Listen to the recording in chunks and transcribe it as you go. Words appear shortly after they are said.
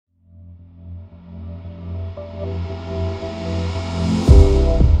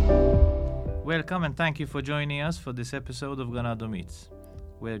Welcome and thank you for joining us for this episode of Ganado Meets,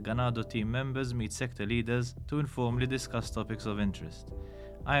 where Ganado team members meet sector leaders to informally discuss topics of interest.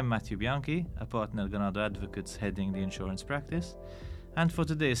 I am Matthew Bianchi, a partner at Ganado Advocates heading the insurance practice, and for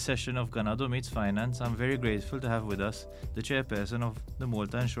today's session of Ganado Meets Finance, I'm very grateful to have with us the chairperson of the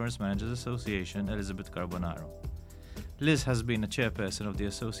Malta Insurance Managers Association, Elizabeth Carbonaro. Liz has been a chairperson of the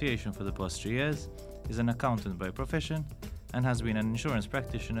association for the past 3 years, is an accountant by profession, and has been an insurance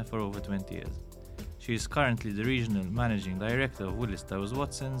practitioner for over 20 years. She is currently the Regional Managing Director of Willis Towers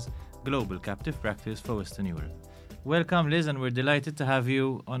Watson's Global Captive Practice for Western Europe. Welcome, Liz, and we're delighted to have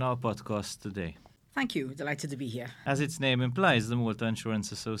you on our podcast today. Thank you. Delighted to be here. As its name implies, the Malta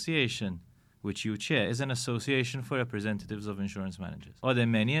Insurance Association, which you chair, is an association for representatives of insurance managers. Are there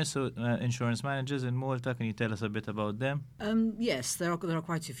many insurance managers in Malta? Can you tell us a bit about them? Yes, there are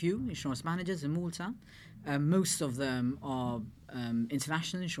quite a few insurance managers in Malta. Most of them are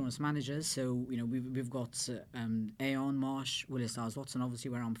international insurance managers. So we've got Aon, Marsh, Willis Towers Watson, obviously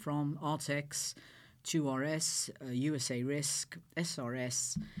where I'm from, Artex, 2RS, USA Risk,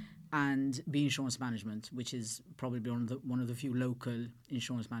 SRS, and B Insurance Management, which is probably one of the few local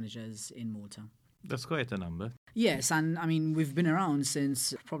insurance managers in Malta. That's quite a number. Yes, and I mean we've been around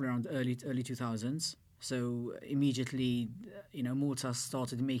since probably around early 2000s. So immediately, Malta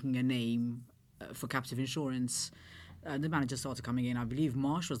started making a name for captive insurance. The managers started coming in. I believe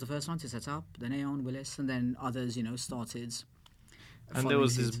Marsh was the first one to set up, then Aon, Willis, and then others, started. And there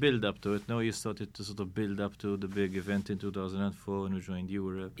was this build-up to it. Now you started to sort of build up to the big event in 2004 when you joined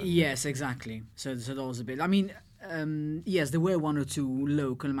Europe. Yes, exactly. So that was a bit. I mean, yes, there were one or two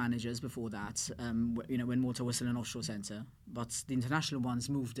local managers before that, when Malta was still an offshore centre. But the international ones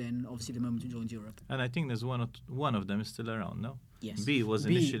moved in, obviously, the moment we joined Europe. And I think there's one of them is still around, no? Yes. B,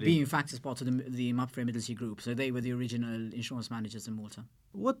 in fact, is part of the Mapfre Middlesea group. So they were the original insurance managers in Malta.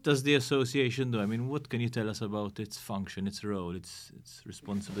 What does the association do? I mean, what can you tell us about its function, its role, its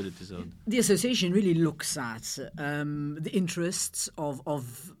responsibilities? The association really looks at the interests of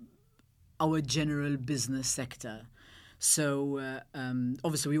our general business sector. So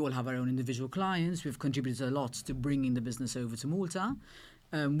obviously we all have our own individual clients. We've contributed a lot to bringing the business over to Malta.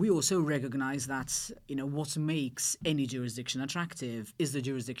 We also recognise that what makes any jurisdiction attractive is the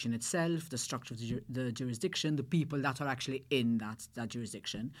jurisdiction itself, the structure of the jurisdiction, the people that are actually in that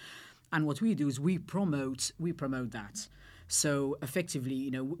jurisdiction, and what we do is we promote that. So effectively,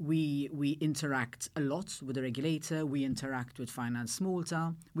 we interact a lot with the regulator. We interact with Finance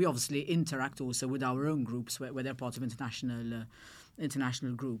Malta. We obviously interact also with our own groups where they're part of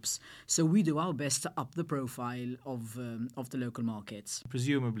international groups. So we do our best to up the profile of the local markets.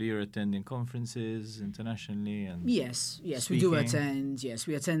 Presumably you're attending conferences internationally and Yes, speaking. We do attend. Yes,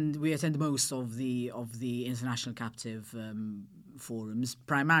 we attend most of the international captive forums,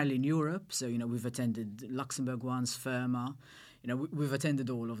 primarily in Europe. So we've attended Luxembourg ones, FIRMA. We've attended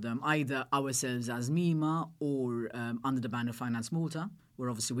all of them, either ourselves as MIMA or under the banner of Finance Malta,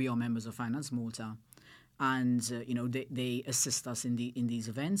 where obviously we are members of Finance Malta. And they assist us in these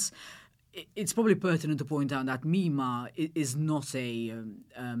events. It's probably pertinent to point out that MIMA is not it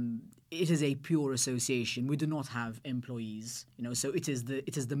is a pure association. We do not have employees, so it is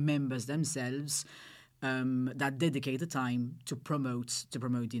the members themselves that dedicate the time to promote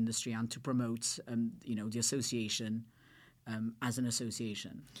the industry and to promote the association as an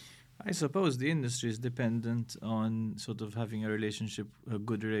association. I suppose the industry is dependent on sort of having a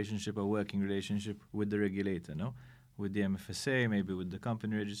good relationship, a working relationship with the regulator, no? With the MFSA, maybe with the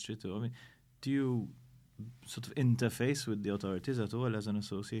company registry too. I mean, do you sort of interface with the authorities at all as an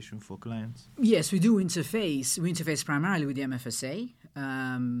association for clients? Yes, we do interface. We interface primarily with the MFSA.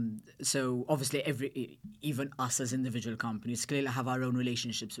 So obviously even us as individual companies clearly have our own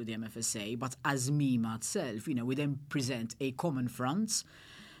relationships with the MFSA, but as MIMA itself, we then present a common front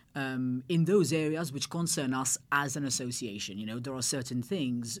in those areas which concern us as an association. There are certain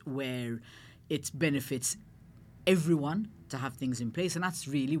things where it benefits everyone to have things in place, and that's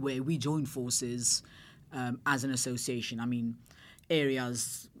really where we join forces as an association. I mean,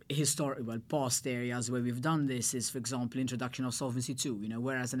 past areas where we've done this is, for example, introduction of Solvency II.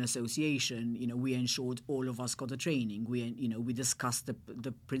 Where as an association, we ensured all of us got the training. We discussed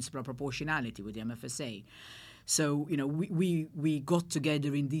the principle of proportionality with the MFSA. So we got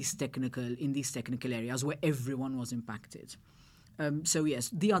together in these technical areas where everyone was impacted. So yes,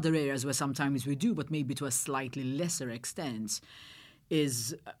 the other areas where sometimes we do, but maybe to a slightly lesser extent,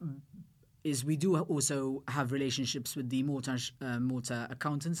 is we do also have relationships with the Malta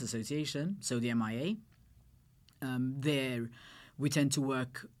Accountants Association, so the MIA. There we tend to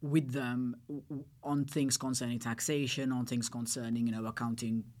work with them on things concerning taxation, on things concerning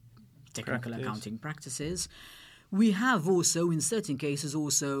accounting technical Practice. accounting practices. We have also, in certain cases,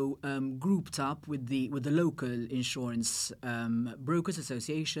 also grouped up with the local insurance brokers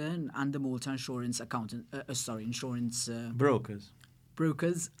association and the Malta Insurance Insurance Brokers.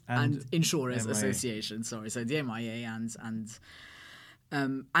 and Insurers MIA. Association. Sorry, so the MIA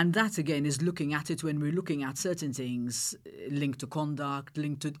and that again is looking at it when we're looking at certain things linked to conduct,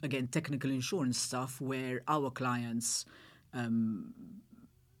 linked to again technical insurance stuff, where our clients, are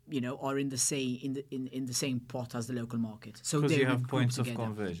in the same pot as the local market. So Because they you would have group points of together.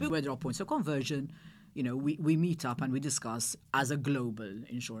 conversion. Where there are points of conversion, we meet up and we discuss as a global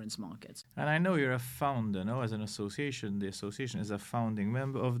insurance market. And I know you're a founder, no? As an association, the association is a founding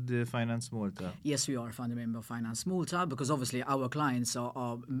member of the Finance Malta. Yes, we are a founding member of Finance Malta because obviously our clients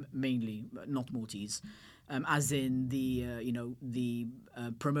are mainly not Maltese, as in the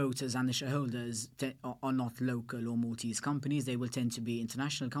promoters and the shareholders are not local or Maltese companies. They will tend to be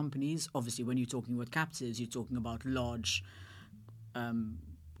international companies. Obviously, when you're talking about captives, you're talking about large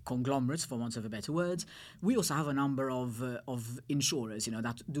conglomerates, for want of a better word. We also have a number of insurers,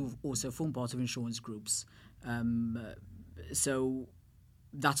 that do also form part of insurance groups. So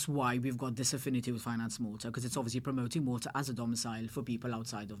that's why we've got this affinity with Finance Malta, because it's obviously promoting Malta as a domicile for people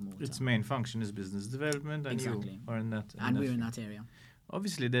outside of Malta. Its main function is business development, and Exactly. you are in that. And we're in that area.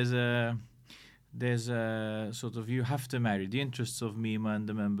 Obviously, there's a sort of, you have to marry the interests of MEMA and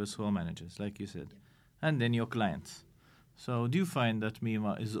the members who are managers, like you said, and then your clients. So do you find that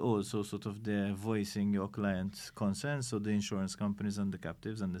MEMA is also sort of there voicing your clients' concerns, so the insurance companies and the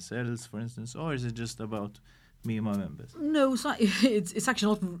captives and the sales, for instance, or is it just about MEMA members? No, it's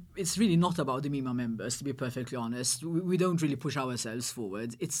actually not. It's really not about the MEMA members, to be perfectly honest. We don't really push ourselves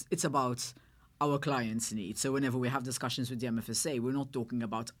forward. It's about our clients' needs. So whenever we have discussions with the MFSA, we're not talking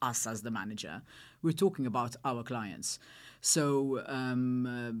about us as the manager. We're talking about our clients. So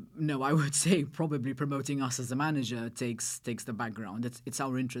no, I would say probably promoting us as the manager takes the background. It's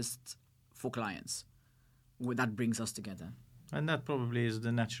our interest for clients that brings us together. And that probably is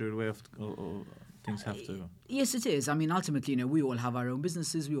the natural way of things have to go. Yes, it is. I mean, ultimately, we all have our own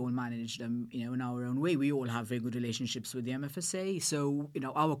businesses. We all manage them, in our own way. We all have very good relationships with the MFSA. So,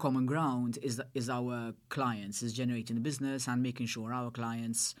 our common ground is our clients, is generating the business and making sure our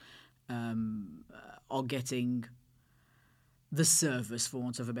clients are getting the service, for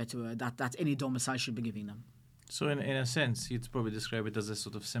want of a better word, that any domicile should be giving them. So in a sense, you'd probably describe it as a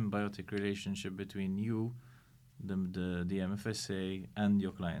sort of symbiotic relationship between you, the MFSA, and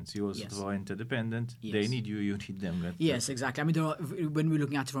your clients. You all sort of are interdependent. Yes. They need you, you need them. Yes, exactly. I mean, when we're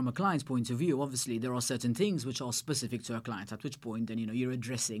looking at it from a client's point of view, obviously there are certain things which are specific to a client, at which point then, you're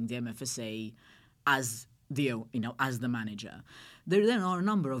addressing the MFSA as as the manager. There then are a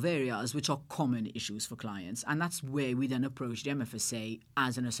number of areas which are common issues for clients, and that's where we then approach the MFSA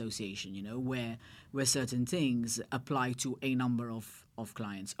as an association, where certain things apply to a number of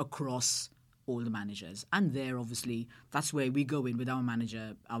clients across all the managers. And there, obviously, that's where we go in with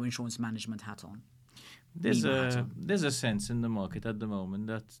our insurance management hat on. There's a sense in the market at the moment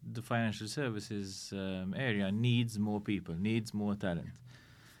that the financial services area needs more people, needs more talent.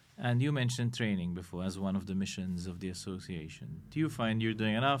 And you mentioned training before as one of the missions of the association. Do you find you're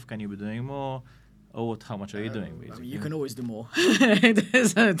doing enough? Can you be doing more? Or how much are you doing, basically? I mean, you can always do more.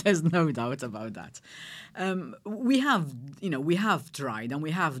 There's no doubt about that. We have tried and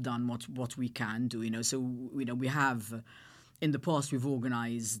we have done what we can do. So we have. In the past, we've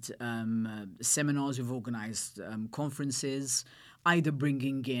organised seminars, we've organised conferences, either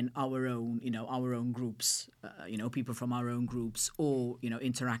bringing in our own groups, people from our own groups, or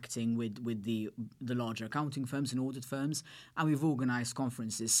interacting with the larger accounting firms and audit firms, and we've organised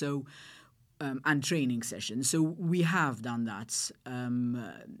conferences. So. And training sessions. So we have done that.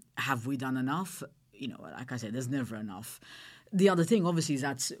 Have we done enough? Like I said, there's never enough. The other thing, obviously, is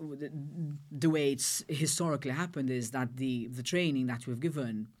that the way it's historically happened is that the training that we've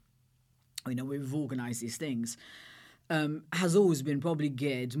given, we've organised these things, has always been probably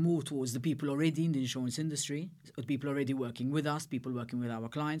geared more towards the people already in the insurance industry, people already working with us, people working with our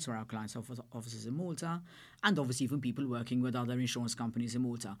clients or our clients' offices in Malta, and obviously even people working with other insurance companies in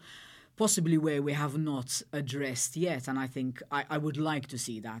Malta. Possibly where we have not addressed yet, and I think I would like to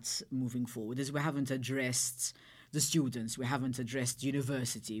see that moving forward, is we haven't addressed the students, we haven't addressed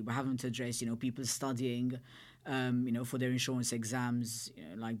university, we haven't addressed, people studying, for their insurance exams,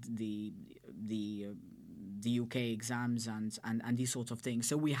 like the UK exams and these sorts of things.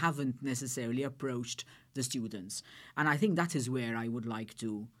 So we haven't necessarily approached the students. And I think that is where I would like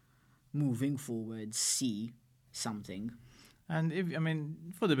to, moving forward, see something. And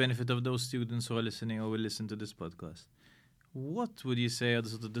for the benefit of those students who are listening or will listen to this podcast, What would you say are the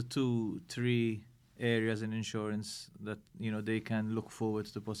sort of the 2-3 areas in insurance that they can look forward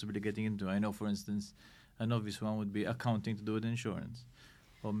to possibly getting into? I know, for instance, an obvious one would be accounting to do with insurance,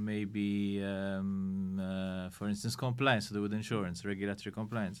 or maybe, for instance, compliance to do with insurance, regulatory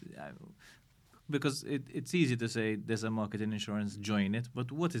compliance. Because it's easy to say there's a market in insurance, join it,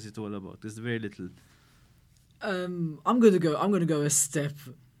 but what is it all about? There's very little. I'm going to go a step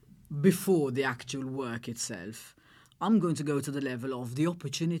before the actual work itself. I'm going to go to the level of the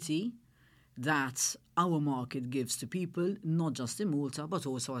opportunity that our market gives to people, not just in Malta, but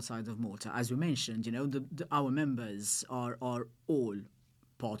also outside of Malta. As we mentioned, our members are all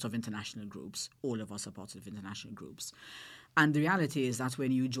part of international groups. All of us are part of international groups. And the reality is that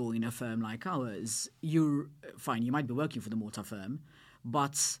when you join a firm like ours, you're fine. You might be working for the Malta firm,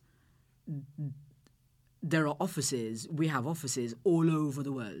 but there are offices, we have offices all over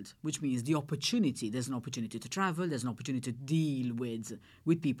the world, which means there's an opportunity to travel, there's an opportunity to deal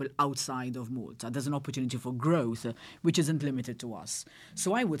with people outside of Malta. There's an opportunity for growth, which isn't limited to us.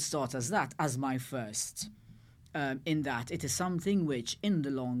 So I would start as my first, in that it is something which in the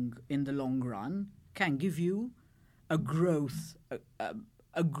long run can give you a growth, a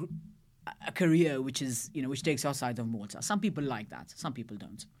career which is, which takes you outside of Malta. Some people like that, some people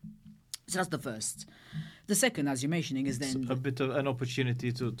don't. So that's the first. The second, as you're mentioning, is then a bit of an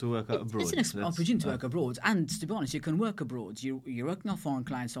opportunity to work abroad. It's an opportunity to work abroad, and to be honest, you can work abroad. You're working on foreign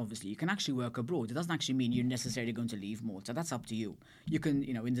clients, obviously. You can actually work abroad. It doesn't actually mean you're necessarily going to leave Malta. That's up to you. You can,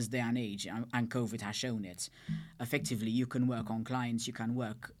 in this day and age, and COVID has shown it. Effectively, you can work on clients. You can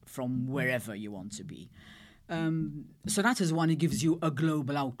work from wherever you want to be. So that is one. It gives you a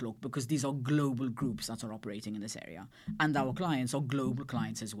global outlook because these are global groups that are operating in this area, and our clients are global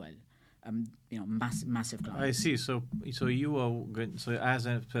clients as well. Massive clients. I see. So you are going. So as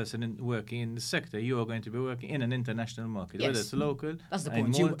a person working in the sector, you are going to be working in an international market, yes. Whether it's local. That's the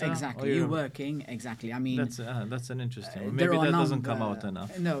point. You're working exactly. I mean, that's an interesting one. Maybe that doesn't come out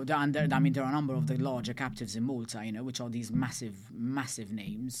enough. No, there are a number of the larger captives in Malta, which are these massive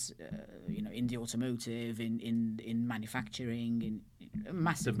names, in the automotive, in manufacturing, in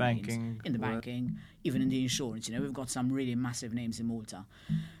massive banking, names, in the banking, even in the insurance. We've got some really massive names in Malta.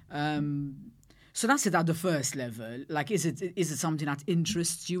 So that's it at the first level. Like, is it something that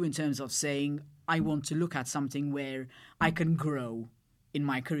interests you in terms of saying, I want to look at something where I can grow in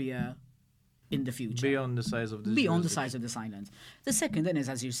my career in the future? Beyond the size of this island. The second then is,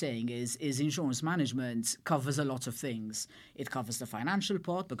 as you're saying, is insurance management covers a lot of things. It covers the financial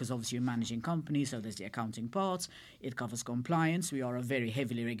part because obviously you're managing companies, so there's the accounting part. It covers compliance. We are a very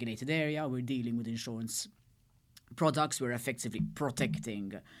heavily regulated area. We're dealing with insurance products. We're effectively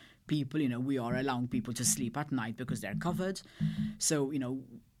protecting people. We are allowing people to sleep at night because they're covered. So,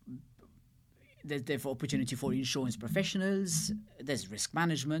 there's therefore opportunity for insurance professionals. There's risk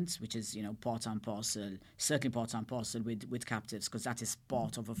management, which is, part and parcel with captives, because that is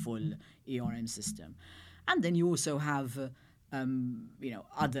part of a full ERM system. And then you also have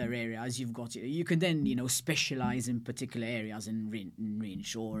other areas. You've got, you can then, specialize in particular areas in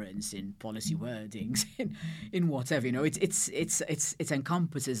reinsurance, in policy wordings, in whatever. It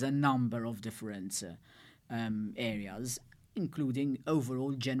encompasses a number of different areas, including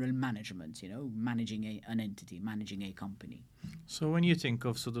overall general management. Managing an entity, managing a company. So when you think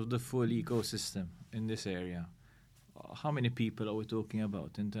of sort of the full ecosystem in this area, how many people are we talking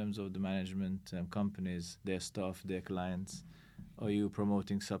about in terms of the management companies, their staff, their clients? Are you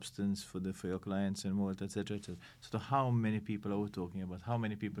promoting substance for your clients in Malta, etc.? So how many people are we talking about? How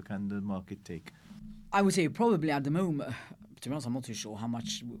many people can the market take? I would say probably at the moment, to be honest, I'm not too sure how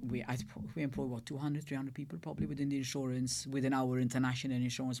much we employ, 200, 300 people probably within our international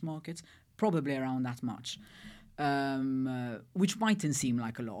insurance markets, probably around that much. Which mightn't seem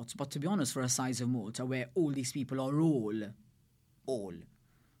like a lot, but to be honest, for a size of Malta where all these people are all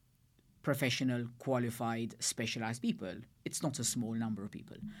professional, qualified, specialized people, it's not a small number of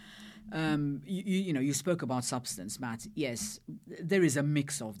people. You spoke about substance, Matt. Yes, there is a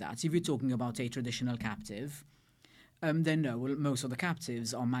mix of that. If you're talking about a traditional captive, then no, most of the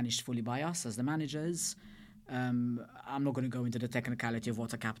captives are managed fully by us as the managers. I'm not going to go into the technicality of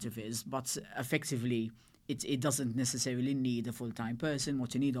what a captive is, but effectively, it doesn't necessarily need a full-time person.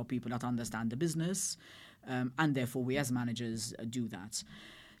 What you need are people that understand the business, and therefore we as managers do that.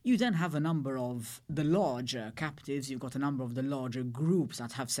 You then have a number of the larger captives. You've got a number of the larger groups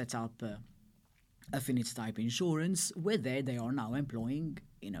that have set up affinity-type insurance, where they are now employing,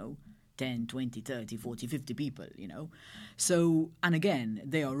 10, 20, 30, 40, 50 people, So, and again,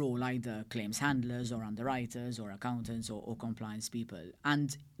 they are all either claims handlers or underwriters or accountants or compliance people.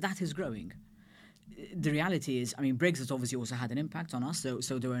 And that is growing. the reality is, I mean, Brexit obviously also had an impact on us.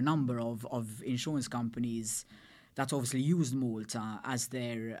 So there were a number of insurance companies that obviously used Malta as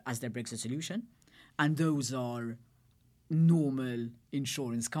their Brexit solution, and those are normal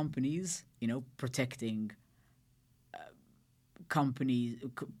insurance companies, protecting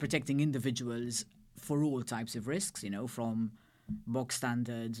protecting individuals for all types of risks, from bog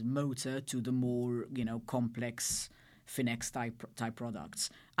standard motor to the more complex Finex type products,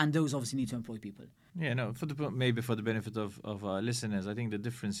 and those obviously need to employ people. Yeah, no. Maybe for the benefit of our listeners, I think the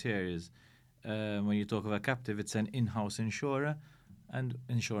difference here is when you talk of a captive, it's an in-house insurer and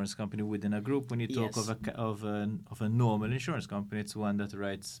insurance company within a group. When you talk of a normal insurance company, it's one that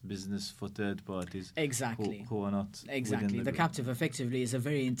writes business for third parties. Exactly. Who are not exactly. The group. Captive effectively is a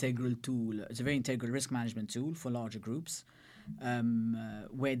very integral tool. It's a very integral risk management tool for larger groups,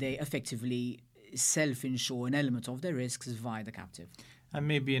 where they effectively self-insure an element of their risks via the captive. And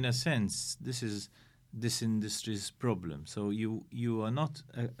maybe in a sense, this is this industry's problem. So you are not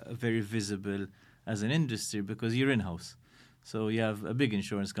very visible as an industry because you're in-house. So you have a big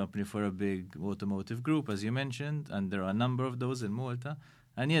insurance company for a big automotive group, as you mentioned, and there are a number of those in Malta.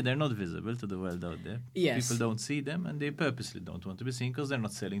 And they're not visible to the world out there. Yes. People don't see them, and they purposely don't want to be seen because they're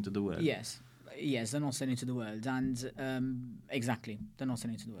not selling to the world. Yes, they're not selling to the world. And exactly, they're not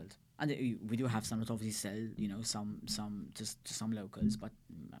selling to the world. And we do have some that obviously sell, some to some locals, but,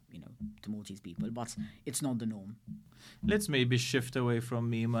 to Maltese people. But it's not the norm. Let's maybe shift away from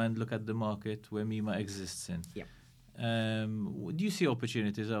Mima and look at the market where Mima exists in. Yeah. Do you see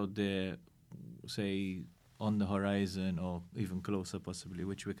opportunities out there, say, on the horizon or even closer possibly,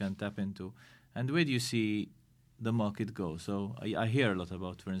 which we can tap into? And where do you see the market go? So I hear a lot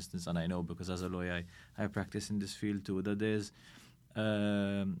about, for instance, and I know because as a lawyer I practice in this field too, that there's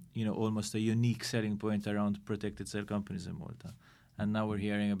almost a unique selling point around protected cell companies in Malta. And now we're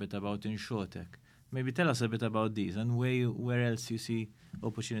hearing a bit about InsurTech. Maybe tell us a bit about these and where else you see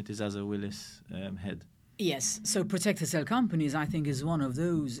opportunities as a Willis head. Yes, so protected cell companies, I think, is one of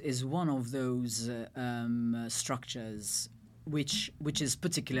those structures which is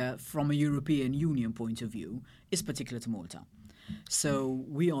particular from a European Union point of view, is particular to Malta. So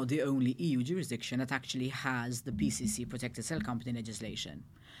we are the only EU jurisdiction that actually has the PCC, protected cell company legislation.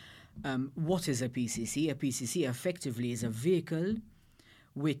 What is a PCC? A PCC effectively is a vehicle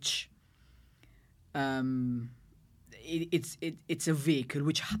which it's a vehicle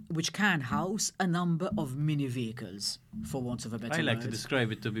which can house a number of mini vehicles, for want of a better word. I like to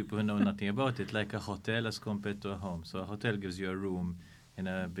describe it to people who know nothing about it, like a hotel as compared to a home. So a hotel gives you a room in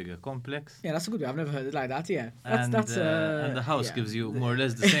a bigger complex. Yeah, that's a good way. I've never heard it like that. Yeah, and the house gives you more or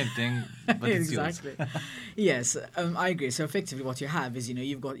less the same thing, but exactly. It's yours. Yes, I agree. So effectively, what you have is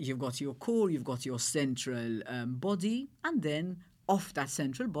you've got your core, you've got your central body, and then off that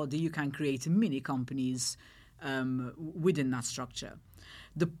central body, you can create mini companies within that structure.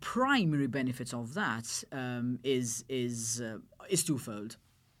 The primary benefit of that is twofold.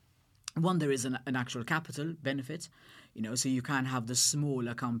 One, there is an actual capital benefit, so you can have the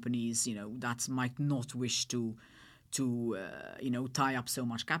smaller companies, that might not wish to tie up so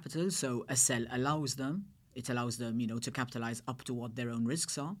much capital. So a cell allows them. It allows them, to capitalize up to what their own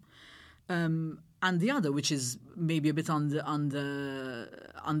risks are. And the other, which is maybe a bit undersold,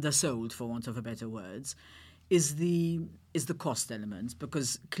 for want of a better words, is the cost element,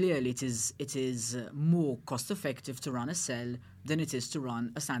 because clearly it is more cost effective to run a cell than it is to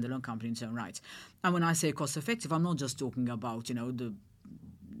run a standalone company in its own right. And when I say cost effective, I'm not just talking about the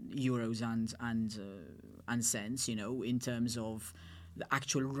euros and cents, in terms of the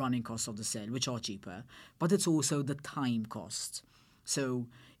actual running costs of the cell, which are cheaper, but it's also the time cost. So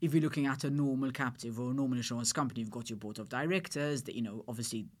if you're looking at a normal captive or a normal insurance company, you've got your board of directors,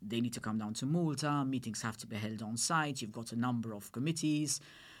 obviously they need to come down to Malta, meetings have to be held on site, you've got a number of committees,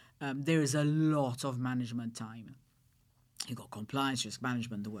 there is a lot of management time. You've got compliance, risk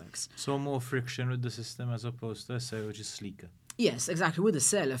management, the works. So more friction with the system as opposed to a cell which is sleeker. Yes, exactly. With a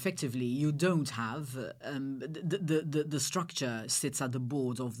cell, effectively, you don't have the structure sits at the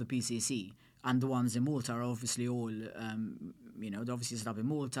board of the PCC, and the ones in Malta are obviously all, they're obviously set up in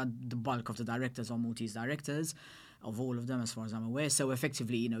Malta. The bulk of the directors are Maltese directors, of all of them, as far as I'm aware. So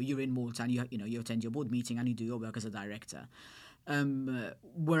effectively, you're in Malta and you attend your board meeting and you do your work as a director.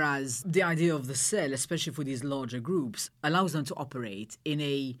 Whereas the idea of the cell, especially for these larger groups, allows them to operate in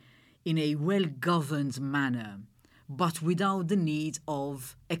a well-governed manner, but without the need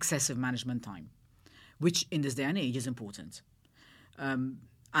of excessive management time, which in this day and age is important.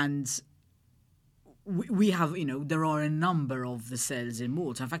 And we have, there are a number of the cells in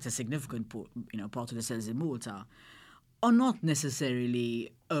Malta. In fact, a significant part of the cells in Malta are not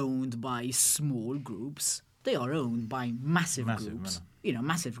necessarily owned by small groups. They are owned by massive groups.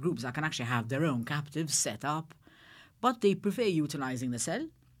 Massive groups that can actually have their own captives set up, but they prefer utilizing the cell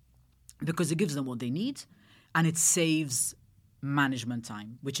because it gives them what they need, and it saves management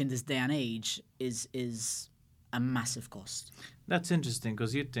time, which in this day and age is a massive cost. That's interesting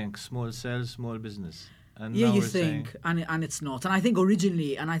because you'd think small cell, small business. And Yeah, now you we're think, and it's not. And I think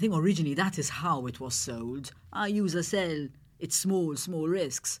originally that is how it was sold. I use a cell, it's small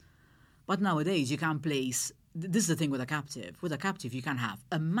risks. But nowadays you can place, this is the thing with a captive. With a captive you can have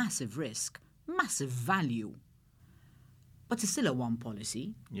a massive risk, massive value. But it's still a one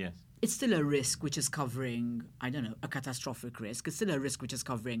policy. Yes. It's still a risk which is covering, I don't know, a catastrophic risk. It's still a risk which is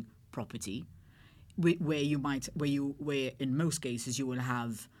covering property, where in most cases you will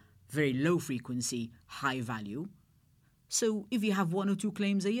have very low frequency, high value. So if you have 1 or 2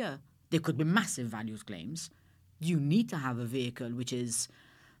 claims a year, there could be massive valued claims. You need to have a vehicle which is,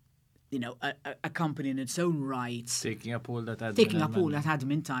 a company in its own right. Taking up all that admin. Taking up all that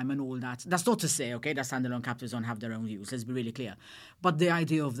admin time and all that. That's not to say, okay, that standalone captives don't have their own views. Let's be really clear. But the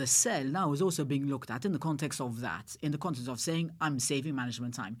idea of the cell now is also being looked at in the context of that, in the context of saying, I'm saving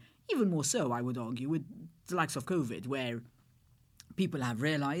management time. Even more so, I would argue, with the likes of COVID, where people have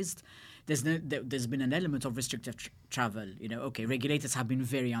realized there's been an element of restrictive travel. Regulators have been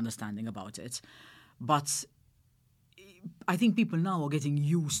very understanding about it. But I think people now are getting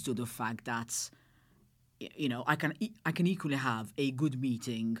used to the fact that, I can equally have a good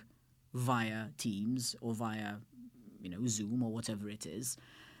meeting via Teams or via, Zoom or whatever it is.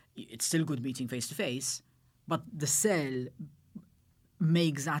 It's still good meeting face to face, but the cell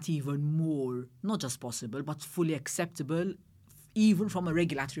makes that even more, not just possible, but fully acceptable, even from a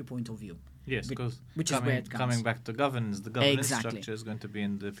regulatory point of view. Yes, because which is where it comes. Coming back to governance, the governance structure is going to be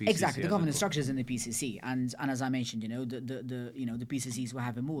in the PCC. Exactly, the governance structure is in the PCC, and as I mentioned, the PCCs we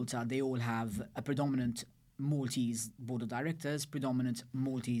have in Malta, they all have a predominant Maltese board of directors, predominant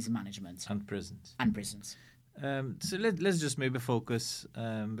Maltese management, and prisons. So let's just maybe focus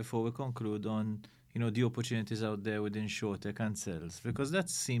before we conclude on the opportunities out there within InsurTech and cells, because that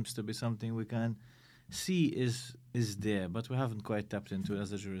seems to be something we can see is there, but we haven't quite tapped into it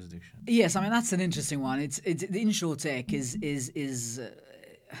as a jurisdiction. Yes, I mean that's an interesting one. It's the InsurTech is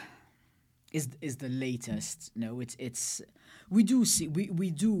the latest. We do.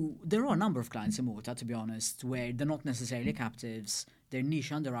 There are a number of clients in Malta, to be honest, where they're not necessarily captives. They're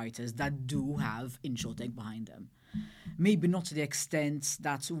niche underwriters that do have InsurTech behind them. Maybe not to the extent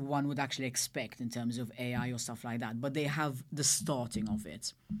that one would actually expect in terms of AI or stuff like that, but they have the starting of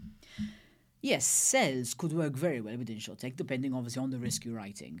it. Yes, cells could work very well with InsurTech, depending obviously on the risk you're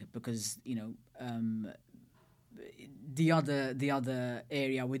writing, because the other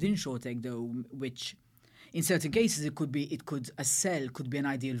area with InsurTech though, which in certain cases a cell could be an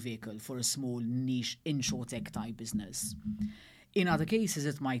ideal vehicle for a small niche InsurTech type business. In other cases,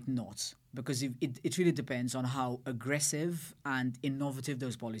 it might not, because it really depends on how aggressive and innovative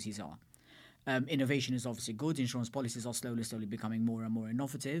those policies are. Innovation is obviously good. Insurance policies are slowly becoming more and more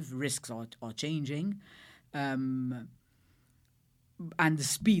innovative. Risks are changing. And the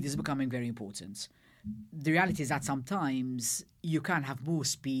speed is becoming very important. The reality is that sometimes you can have more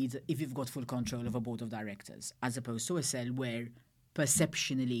speed if you've got full control of a board of directors, as opposed to a cell where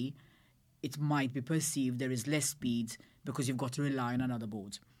perceptionally it might be perceived there is less speed because you've got to rely on another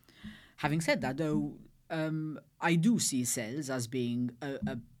board. Having said that, though, I do see cells as being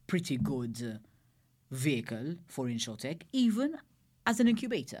a pretty good vehicle for InsurTech, even as an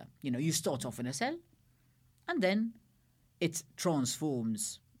incubator. You start off in a cell, and then it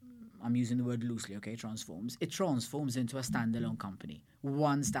transforms. I'm using the word loosely, okay? Transforms. It transforms into a standalone company.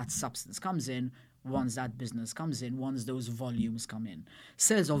 Once that substance comes in, once that business comes in, once those volumes come in.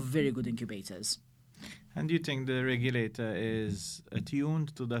 Cells are very good incubators. And do you think the regulator is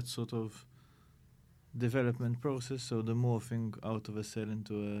attuned to that sort of development process, so the morphing out of a cell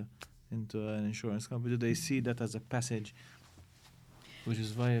into an insurance company? Do they see that as a passage which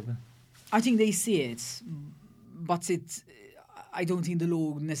is viable? I think they see it, but I don't think the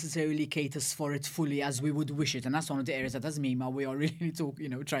law necessarily caters for it fully as we would wish it, and that's one of the areas that as MEMA we are really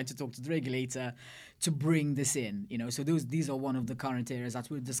trying to talk to the regulator to bring this in. So these are one of the current areas that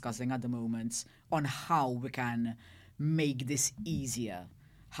we're discussing at the moment on how we can make this easier,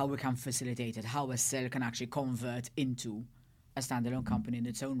 how we can facilitate it, how a cell can actually convert into a standalone company in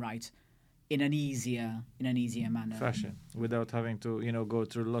its own right in an easier manner. Fashion, without having to go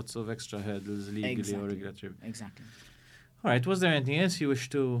through lots of extra hurdles legally or regulatory. Exactly. All right. Was there anything else you wish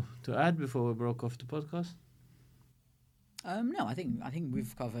to add before we broke off the podcast? No, I think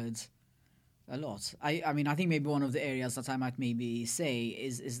we've covered A lot. I mean, I think maybe one of the areas that I might maybe say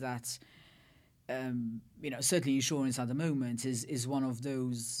is that, certainly insurance at the moment is one of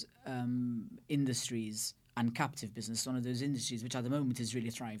those industries, and captive business, one of those industries which at the moment is really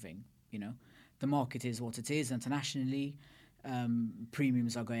thriving. The market is what it is internationally.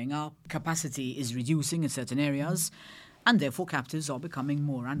 Premiums are going up. Capacity is reducing in certain areas. And therefore, captives are becoming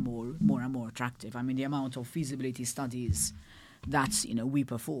more and more attractive. I mean, the amount of feasibility studies that we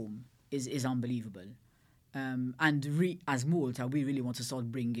perform is unbelievable. As Malta, we really want to start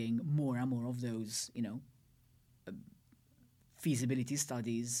bringing more and more of those, feasibility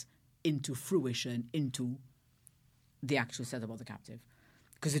studies into fruition, into the actual setup of the captive.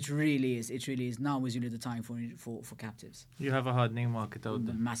 Because it really is. Now is really the time for captives. You have a hardening market out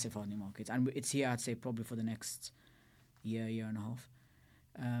there. Massive hardening market. And it's here, I'd say, probably for the next year and a half.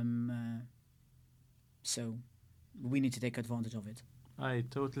 So we need to take advantage of it. I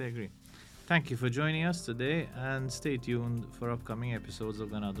totally agree. Thank you for joining us today, and stay tuned for upcoming episodes of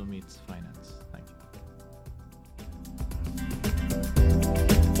Ganado Meets Finance. Thank you.